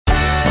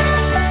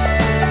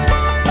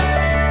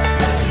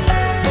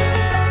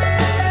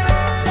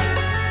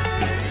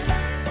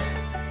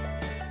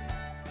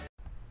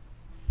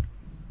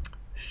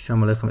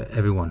Shalom Aleichem,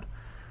 everyone.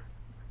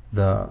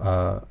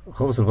 The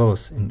Chovos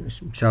Levos in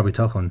Shar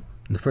Bitachon,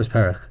 in the first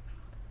parak,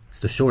 it's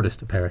the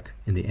shortest parak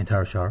in the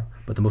entire Shar,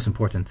 but the most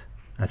important,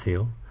 I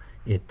feel.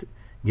 It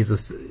gives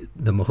us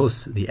the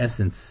mahus, the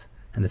essence,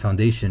 and the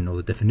foundation, or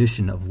the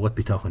definition of what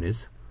Bitachon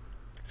is.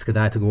 It's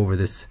kedai to go over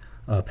this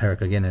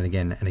parak again and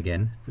again and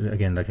again.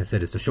 Again, like I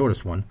said, it's the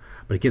shortest one,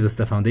 but it gives us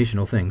the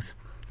foundational things,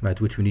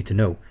 right, which we need to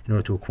know in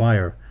order to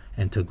acquire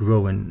and to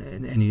grow in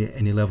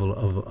any level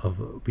of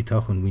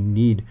bitachon. We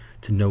need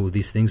to know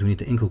these things. We need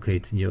to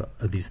inculcate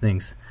these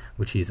things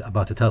which he's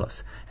about to tell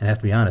us. And I have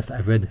to be honest,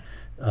 I've read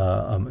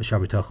Shar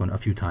Bitachon a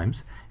few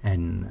times,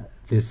 and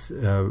this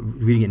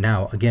reading it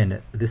now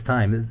again, this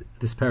time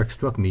this parak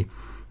struck me,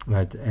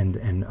 right,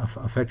 and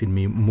affected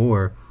me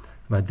more,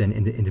 right, than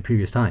in the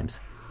previous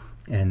times.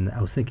 And I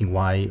was thinking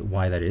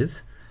why that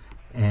is,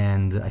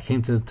 and I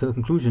came to the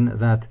conclusion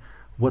that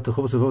what the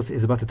Chovos Levos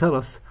is about to tell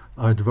us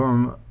are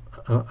dvarim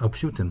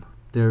pshutim.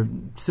 They're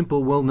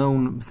simple,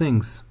 well-known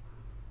things.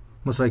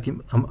 Most like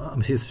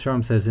Mesilas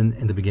Yesharim says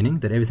in the beginning,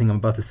 that everything I'm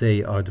about to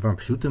say are dvarim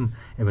pshutim.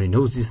 Everybody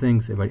knows these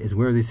things. Everybody is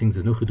aware of these things.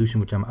 There's no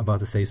chedushim which I'm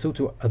about to say. So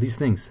too are these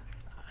things.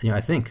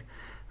 I think,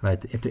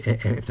 right?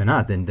 If they're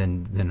not, then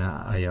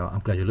I'm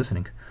glad you're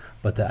listening.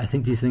 But I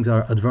think these things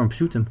are dvarim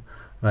pshutim.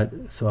 Right,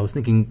 so I was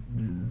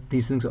thinking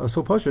these things are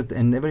so pashut,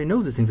 and everybody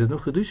knows these things. There's no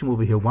chedushim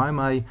over here. Why am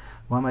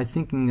I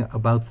thinking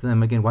about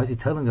them again? Why is he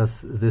telling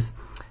us this?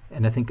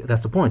 And I think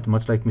that's the point.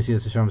 Much like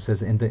Mesilas Yesharim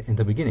says in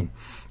the beginning,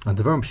 the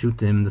dvarim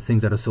pshutim, the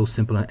things that are so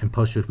simple and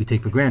pashut, we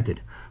take for granted.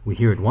 We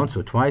hear it once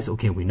or twice.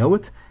 Okay, we know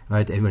it.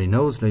 Right, everybody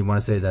knows. You want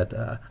to say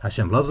that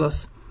Hashem loves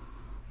us.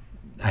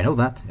 I know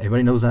that.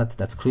 Everybody knows that.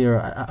 That's clear.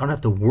 I don't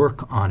have to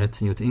work on it,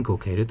 to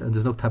inculcate it.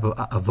 There's no type of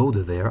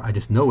avoda there. I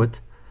just know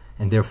it,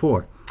 and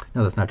therefore,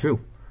 no, that's not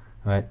true.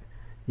 Right,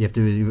 you have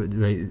to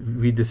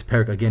read this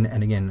parak again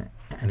and again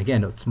and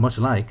again. It's much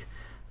like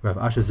Rav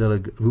Asher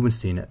Zelig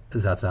Rubinstein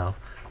Zatzal.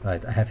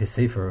 Right, I have his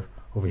sefer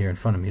over here in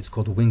front of me. It's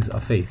called The Wings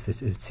of Faith.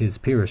 It's his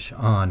pirush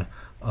on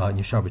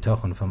Shar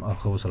Bitachon from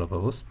Chovos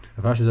Levos.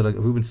 Rav Asher Zelig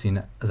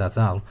Rubinstein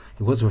Zatzal,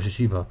 he was Rosh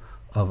Yeshiva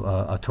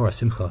of Torah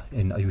Simcha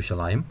in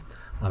Yerushalayim.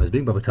 He was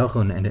big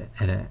Bitachon and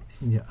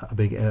a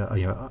big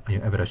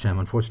Eved Hashem.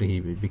 Unfortunately, he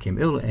became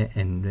ill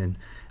and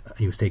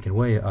he was taken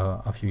away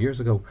a few years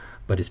ago.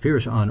 But his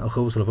pirush on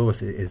Chovos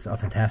Levos is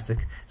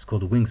fantastic. It's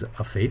called The Wings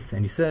of Faith,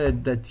 and he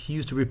said that he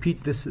used to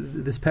repeat this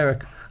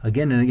parak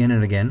again and again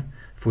and again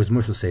for his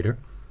Mussar Seder.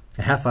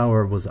 A half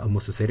hour was a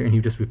Mussar Seder, and he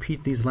would just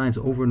repeat these lines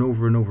over and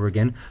over and over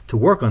again to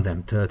work on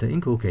them, to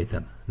inculcate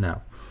them.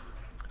 Now,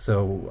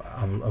 so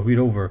I'll read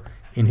over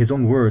in his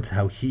own words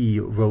how he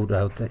wrote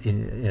out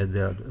in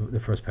the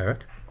first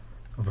parak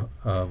of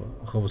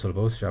Chovos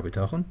Levos, Shar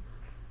Bitachon.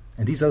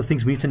 And these are the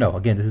things we need to know.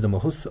 Again, this is the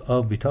mahus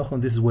of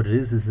bitachon. This is what it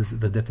is. This is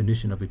the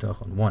definition of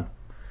bitachon. One,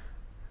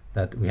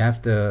 that we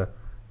have to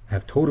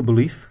have total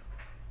belief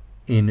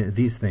in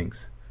these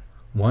things.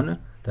 One,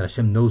 that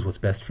Hashem knows what's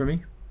best for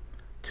me.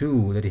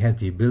 Two, that He has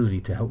the ability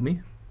to help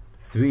me.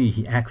 Three,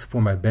 He acts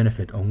for my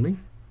benefit only.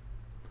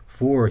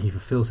 Four, He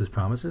fulfills His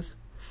promises.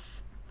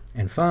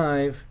 And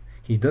five,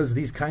 He does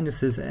these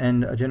kindnesses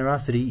and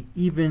generosity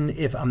even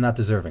if I'm not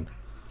deserving.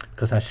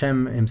 Because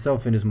Hashem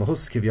Himself in His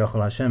mahus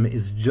kivyachol, Hashem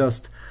is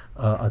just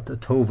a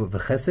tov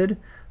v'chesed,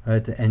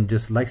 right, and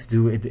just likes to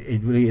do it.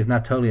 It really is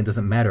not totally, and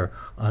doesn't matter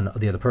on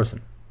the other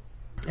person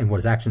and what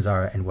his actions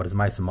are and what his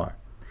ma'asim are.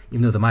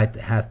 Even though the might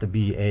has to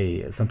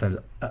be sometimes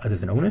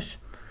there's an onish,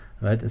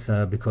 right? It's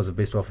because of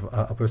based off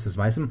a person's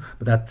ma'asim,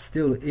 but that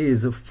still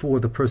is for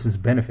the person's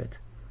benefit.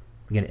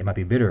 Again, it might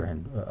be bitter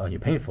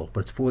and painful, but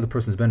it's for the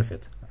person's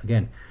benefit.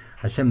 Again,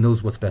 Hashem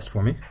knows what's best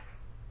for me,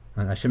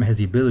 and Hashem has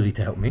the ability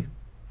to help me.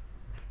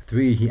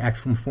 Three, He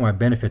acts for my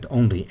benefit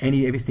only.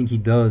 Everything He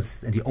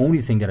does, and the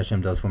only thing that Hashem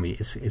does for me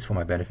is for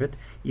my benefit,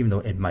 even though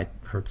it might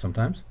hurt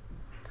sometimes.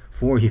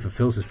 Four, He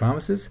fulfills His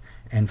promises.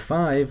 And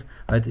five,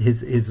 right,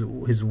 his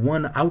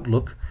one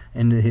outlook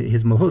and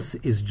His mahus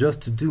is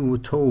just to do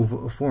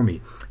tov for me.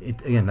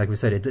 Again, like we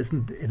said, it's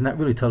not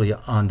really totally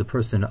on the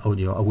person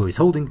where he's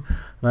holding,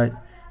 right?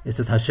 It's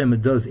just Hashem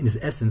does in His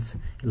essence.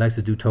 He likes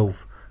to do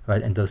tov,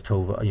 right, and does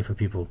tov for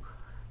people.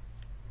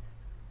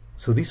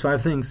 So these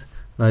five things,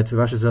 right,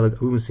 Rav Asher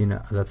Zelig Rubinstein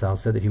Zatzal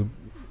said that he would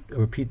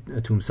repeat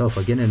to himself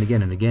again and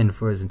again and again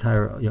for his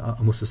entire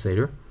Mussar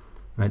Seder,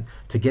 right,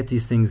 to get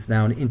these things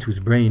down into his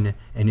brain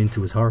and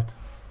into his heart.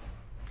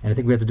 And I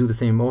think we have to do the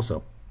same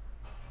also.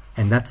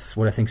 And that's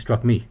what I think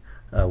struck me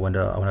when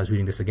I was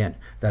reading this again.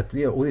 That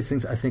all these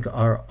things I think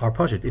are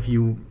pashut. If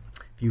you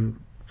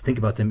think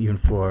about them even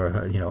for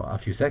a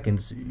few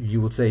seconds,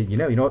 you would say, you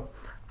know what?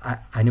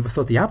 I never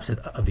thought the opposite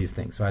of these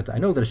things, right? I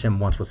know that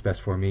Hashem wants what's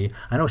best for me.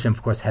 I know Hashem,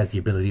 of course, has the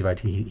ability, right?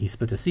 He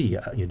split the sea,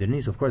 didn't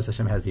he? So, of course,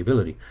 Hashem has the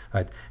ability,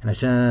 right? And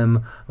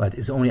Hashem, right,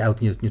 is only out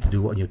to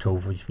do what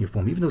tov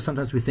for me. Even though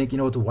sometimes we think,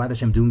 why is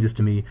Hashem doing this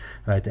to me,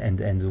 right?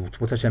 And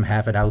what's Hashem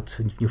have it out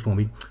for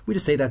me? We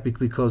just say that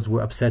because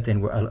we're upset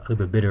and we're a little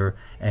bit bitter,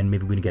 and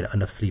maybe we didn't get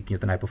enough sleep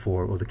the night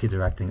before, or the kids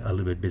are acting a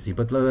little bit busy.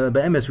 But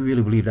be'emes, we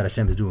really believe that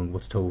Hashem is doing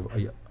what's tov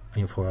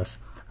for us.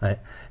 right?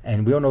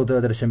 And we all know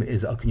that Hashem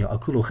is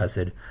Akulu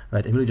Chesed,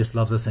 right? And really just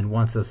loves us and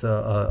wants us,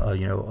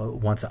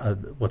 wants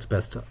what's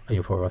best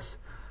for us.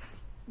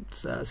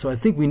 So I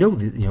think we know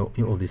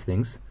all these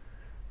things,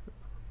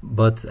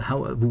 but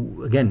how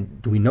again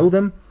do we know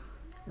them,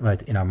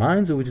 right, in our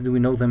minds, or do we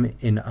know them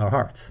in our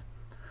hearts?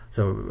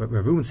 So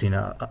Rav Rubenstein,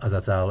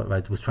 Azatzal,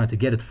 right, was trying to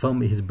get it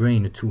from his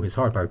brain to his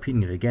heart by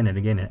repeating it again and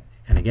again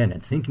and again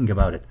and thinking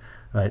about it,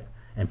 right,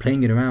 and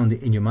playing it around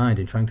in your mind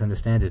and trying to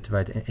understand it,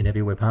 right, in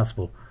every way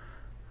possible.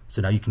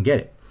 So now you can get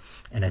it.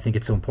 And I think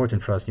it's so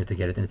important for us to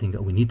get it, and I think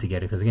that we need to get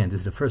it, because again, this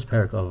is the first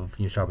parak of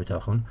Yeshar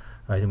Bitachon,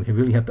 right? And we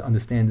really have to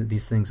understand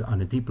these things on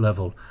a deep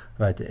level,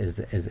 right?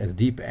 As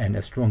deep and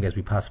as strong as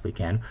we possibly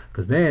can,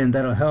 because then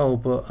that'll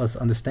help us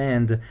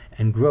understand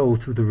and grow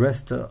through the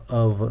rest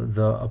of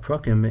the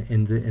prakim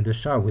in the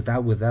Shar.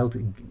 Without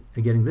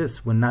getting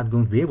this, we're not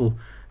going to be able,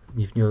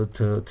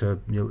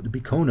 to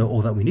be kona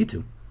all that we need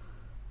to.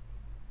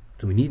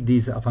 So we need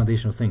these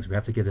foundational things. We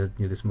have to get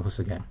this muhus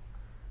again.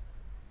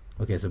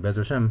 Okay, so Be'ez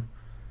Hashem,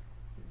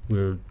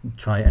 we'll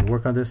try and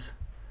work on this.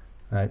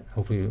 Right?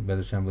 Hopefully, Be'ez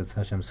Hashem, with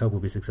Hashem's help,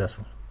 we'll be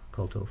successful.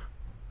 Kol Tov.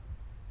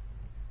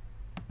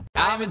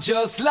 I'm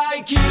just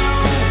like you.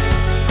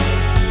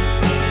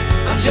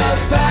 I'm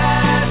just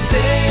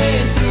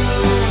passing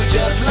through,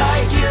 just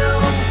like you.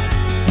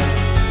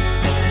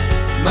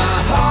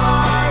 My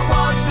heart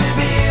wants to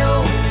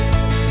feel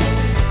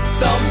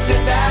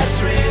something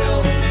that's real,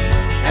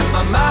 and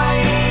my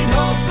mind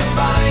hopes to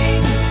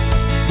find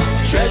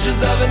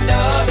treasures of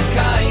another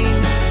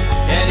kind.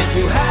 And if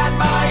you had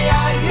my